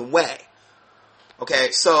up along the way.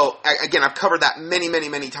 Okay, so again, I've covered that many, many,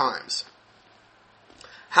 many times.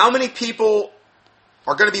 How many people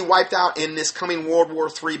are going to be wiped out in this coming World War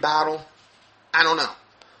III battle? I don't know.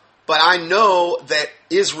 But I know that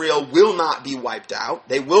Israel will not be wiped out.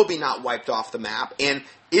 They will be not wiped off the map. And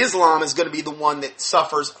Islam is going to be the one that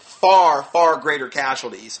suffers far, far greater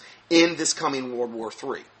casualties in this coming World War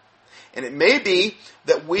III. And it may be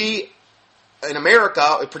that we, in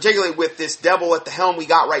America, particularly with this devil at the helm we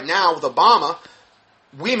got right now with Obama,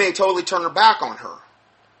 we may totally turn our back on her.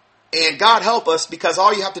 And God help us, because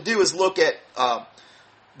all you have to do is look at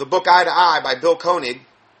the book Eye to Eye by Bill Koenig,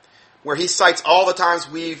 where he cites all the times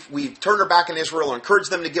we've turned our back on Israel or encouraged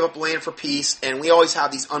them to give up land for peace, and we always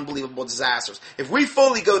have these unbelievable disasters. If we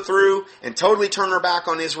fully go through and totally turn our back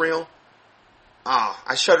on Israel,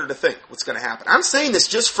 I shudder to think what's going to happen. I'm saying this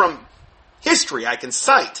just from history I can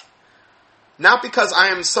cite. Not because I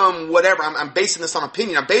am some whatever, I'm basing this on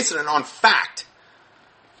opinion, I'm basing it on fact.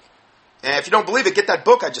 And if you don't believe it, get that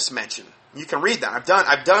book I just mentioned. You can read that.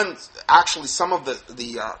 I've done actually some of the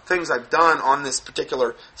things I've done on this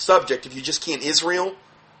particular subject. If you just key in Israel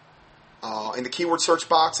in the keyword search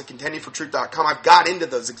box at contendingfortruth.com, I've got into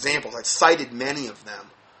those examples. I've cited many of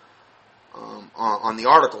them on the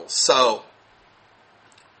articles. So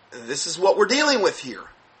this is what we're dealing with here.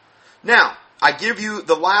 Now,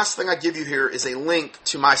 the last thing I give you here is a link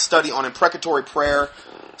to my study on imprecatory prayer,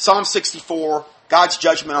 Psalm 64, God's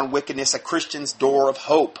judgment on wickedness, a Christian's door of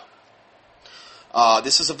hope.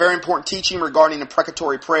 This is a very important teaching regarding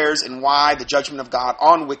imprecatory prayers and why the judgment of God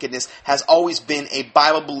on wickedness has always been a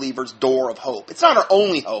Bible believer's door of hope. It's not our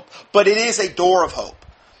only hope, but it is a door of hope.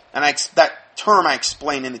 And that term I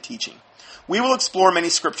explain in the teaching. We will explore many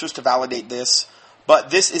scriptures to validate this, but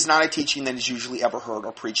this is not a teaching that is usually ever heard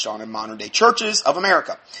or preached on in modern day churches of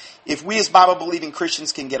America. If we as Bible-believing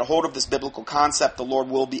Christians can get a hold of this biblical concept, the Lord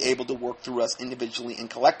will be able to work through us individually and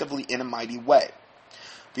collectively in a mighty way.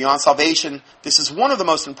 Beyond salvation, this is one of the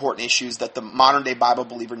most important issues that the modern-day Bible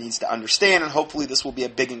believer needs to understand, and hopefully this will be a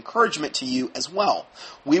big encouragement to you as well.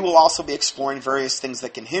 We will also be exploring various things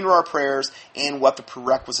that can hinder our prayers and what the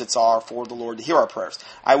prerequisites are for the Lord to hear our prayers.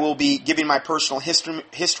 I will be giving my personal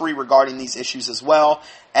history regarding these issues as well,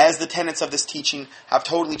 as the tenets of this teaching have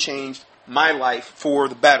totally changed my life for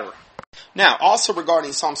the better. Now, also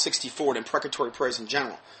regarding Psalm 64 and imprecatory prayers in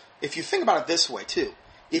general, if you think about it this way too,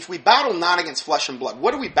 if we battle not against flesh and blood,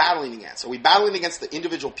 what are we battling against? Are we battling against the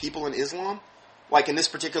individual people in Islam? Like in this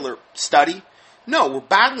particular study? No, we're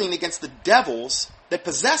battling against the devils that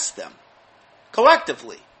possess them.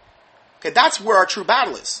 Collectively. Okay, that's where our true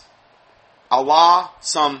battle is. Allah,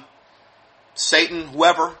 some Satan,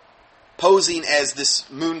 whoever, posing as this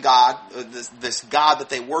moon god, this god that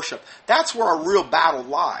they worship. That's where our real battle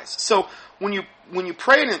lies. So when you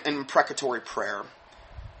pray an imprecatory prayer,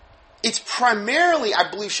 it's primarily, I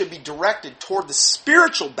believe, should be directed toward the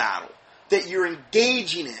spiritual battle that you're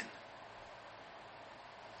engaging in.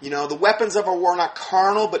 You know, the weapons of our war are not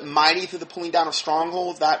carnal, but mighty through the pulling down of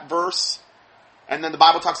strongholds, that verse. And then the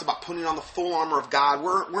Bible talks about putting on the full armor of God.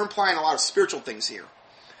 We're implying a lot of spiritual things here.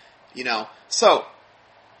 You know, so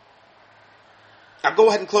I'll go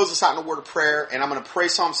ahead and close this out in a word of prayer, and I'm going to pray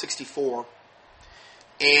Psalm 64.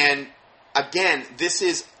 And again, this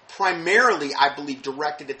is primarily, I believe,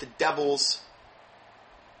 directed at the devils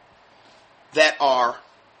that are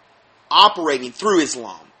operating through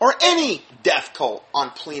Islam or any death cult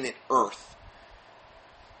on planet Earth.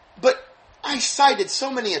 But I cited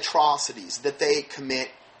so many atrocities that they commit,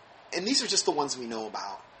 and these are just the ones we know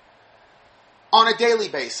about. On a daily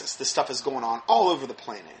basis, this stuff is going on all over the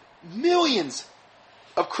planet. Millions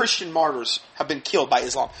of Christian martyrs have been killed by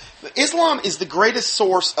Islam. Islam is the greatest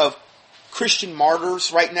source of Christian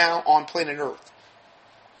martyrs right now on planet Earth.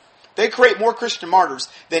 They create more Christian martyrs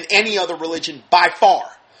than any other religion by far,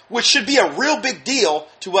 which should be a real big deal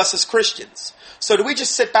to us as Christians. So do we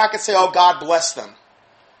just sit back and say, oh, God bless them?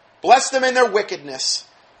 Bless them in their wickedness.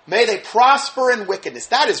 May they prosper in wickedness.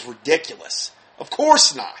 That is ridiculous. Of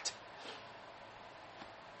course not.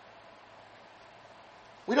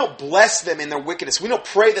 We don't bless them in their wickedness. We don't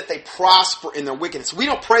pray that they prosper in their wickedness. We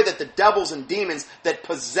don't pray that the devils and demons that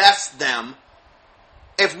possess them,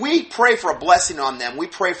 if we pray for a blessing on them, we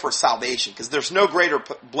pray for salvation, because there's no greater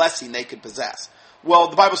blessing they could possess. Well,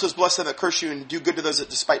 the Bible says, bless them that curse you and do good to those that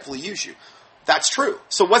despitefully use you. That's true.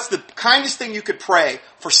 So what's the kindest thing you could pray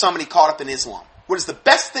for somebody caught up in Islam? What is the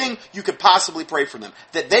best thing you could possibly pray for them?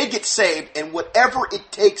 That they get saved, and whatever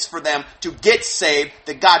it takes for them to get saved,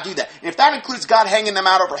 that God do that. And if that includes God hanging them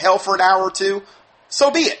out over hell for an hour or two,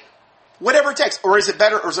 so be it. Whatever it takes. Or is it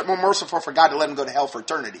better, or is it more merciful for God to let them go to hell for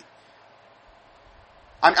eternity?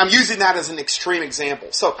 I'm using that as an extreme example.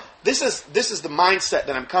 So this is the mindset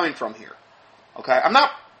that I'm coming from here. Okay? I'm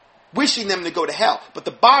not wishing them to go to hell. But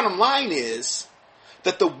the bottom line is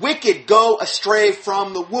that the wicked go astray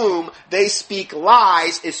from the womb. They speak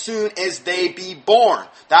lies as soon as they be born.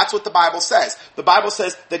 That's what the Bible says. The Bible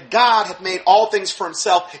says that God hath made all things for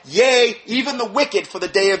himself, yea, even the wicked for the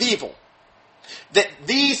day of evil. That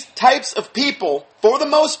these types of people, for the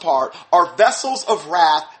most part, are vessels of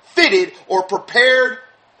wrath, fitted or prepared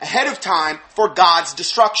ahead of time for God's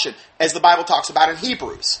destruction, as the Bible talks about in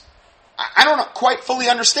Hebrews. I don't quite fully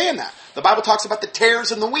understand that. The Bible talks about the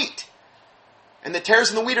tares and the wheat. And the tares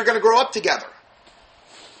and the wheat are going to grow up together.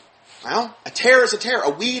 Well, a tare is a tare. A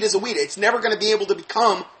weed is a weed. It's never going to be able to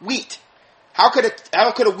become wheat. How could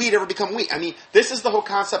a weed ever become wheat? I mean, this is the whole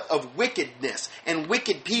concept of wickedness and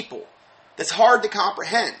wicked people. That's hard to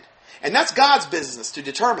comprehend. And that's God's business to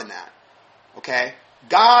determine that. Okay?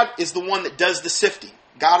 God is the one that does the sifting.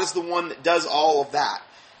 God is the one that does all of that.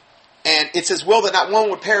 And it's his will that not one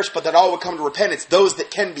would perish, but that all would come to repentance, those that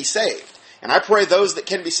can be saved. And I pray those that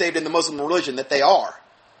can be saved in the Muslim religion that they are.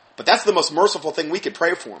 But that's the most merciful thing we could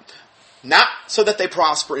pray for them. Not so that they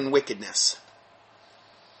prosper in wickedness.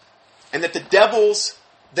 And that the devils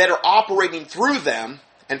that are operating through them,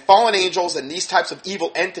 and fallen angels and these types of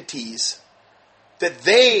evil entities, that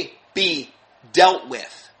they be dealt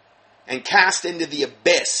with and cast into the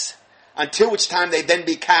abyss, until which time they then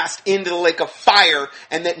be cast into the lake of fire,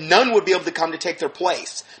 and that none would be able to come to take their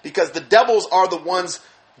place. Because the devils are the ones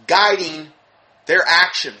guiding their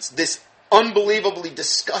actions. This unbelievably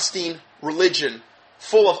disgusting religion,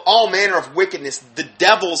 full of all manner of wickedness. The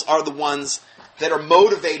devils are the ones that are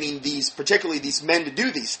motivating these, particularly these men, to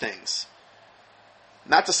do these things.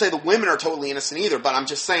 Not to say the women are totally innocent either, but I'm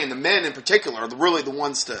just saying the men in particular are really the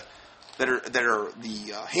ones that are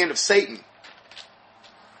the hand of Satan.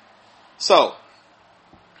 So,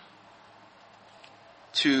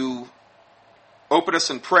 to open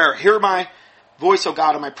us in prayer, hear my voice, O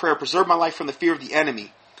God, in my prayer. Preserve my life from the fear of the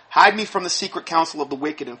enemy. Hide me from the secret counsel of the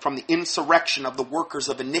wicked and from the insurrection of the workers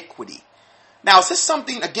of iniquity. Now, is this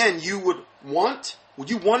something, again, you would want?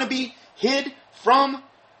 Would you want to be hid from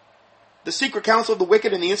the secret counsel of the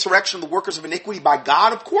wicked and the insurrection of the workers of iniquity by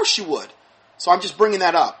God? Of course you would. So I'm just bringing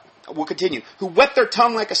that up. We'll continue. Who whet their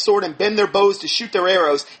tongue like a sword and bend their bows to shoot their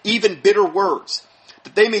arrows, even bitter words,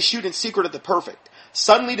 that they may shoot in secret at the perfect.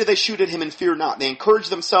 Suddenly do they shoot at him and fear not. They encourage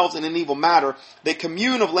themselves in an evil matter. They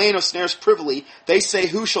commune of laying of snares privily. They say,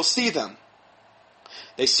 who shall see them?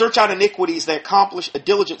 They search out iniquities. They accomplish a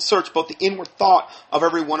diligent search, both the inward thought of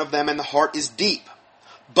every one of them, and the heart is deep.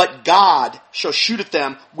 But God shall shoot at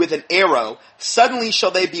them with an arrow. Suddenly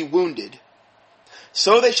shall they be wounded.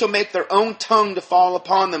 So they shall make their own tongue to fall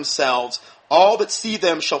upon themselves. All that see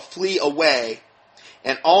them shall flee away.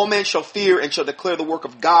 And all men shall fear and shall declare the work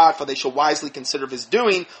of God, for they shall wisely consider of his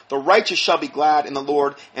doing. The righteous shall be glad in the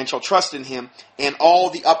Lord and shall trust in him, and all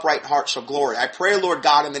the upright in heart shall glory. I pray, Lord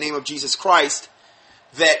God, in the name of Jesus Christ,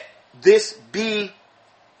 that this be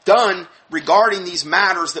done regarding these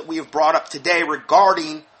matters that we have brought up today,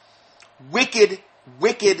 regarding wicked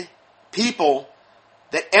people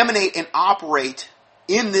that emanate and operate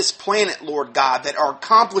in this planet, Lord God, that are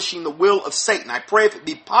accomplishing the will of Satan. I pray if it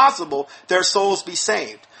be possible, their souls be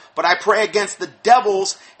saved. But I pray against the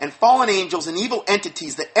devils and fallen angels and evil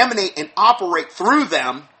entities that emanate and operate through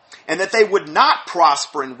them, and that they would not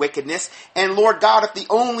prosper in wickedness. And Lord God, if the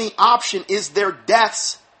only option is their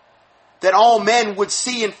deaths, that all men would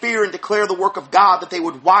see and fear and declare the work of God, that they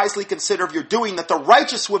would wisely consider of your doing, that the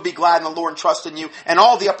righteous would be glad in the Lord and trust in you, and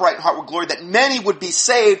all the upright in heart would glory, that many would be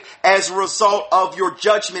saved as a result of your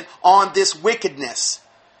judgment on this wickedness.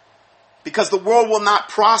 Because the world will not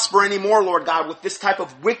prosper anymore, Lord God, with this type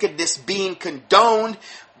of wickedness being condoned,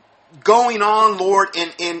 going on, Lord,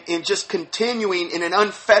 and just continuing in an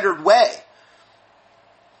unfettered way.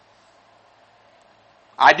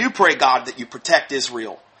 I do pray, God, that you protect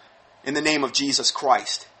Israel in the name of Jesus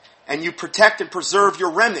Christ. And you protect and preserve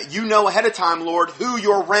your remnant. You know ahead of time, Lord, who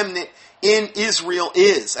your remnant in Israel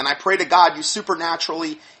is. And I pray to God you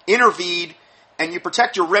supernaturally intervene and you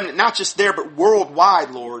protect your remnant, not just there, but worldwide,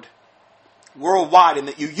 Lord. Worldwide. And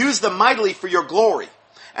that you use them mightily for your glory.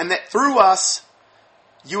 And that through us,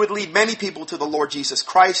 you would lead many people to the Lord Jesus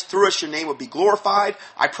Christ. Through us, your name would be glorified.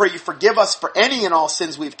 I pray you forgive us for any and all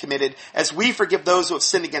sins we've committed, as we forgive those who have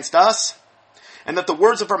sinned against us. And that the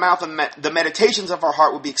words of our mouth and the meditations of our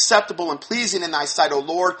heart would be acceptable and pleasing in thy sight, O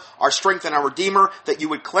Lord, our strength and our Redeemer, that you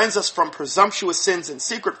would cleanse us from presumptuous sins and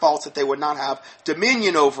secret faults, that they would not have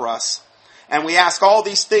dominion over us. And we ask all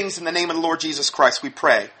these things in the name of the Lord Jesus Christ, we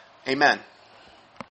pray. Amen.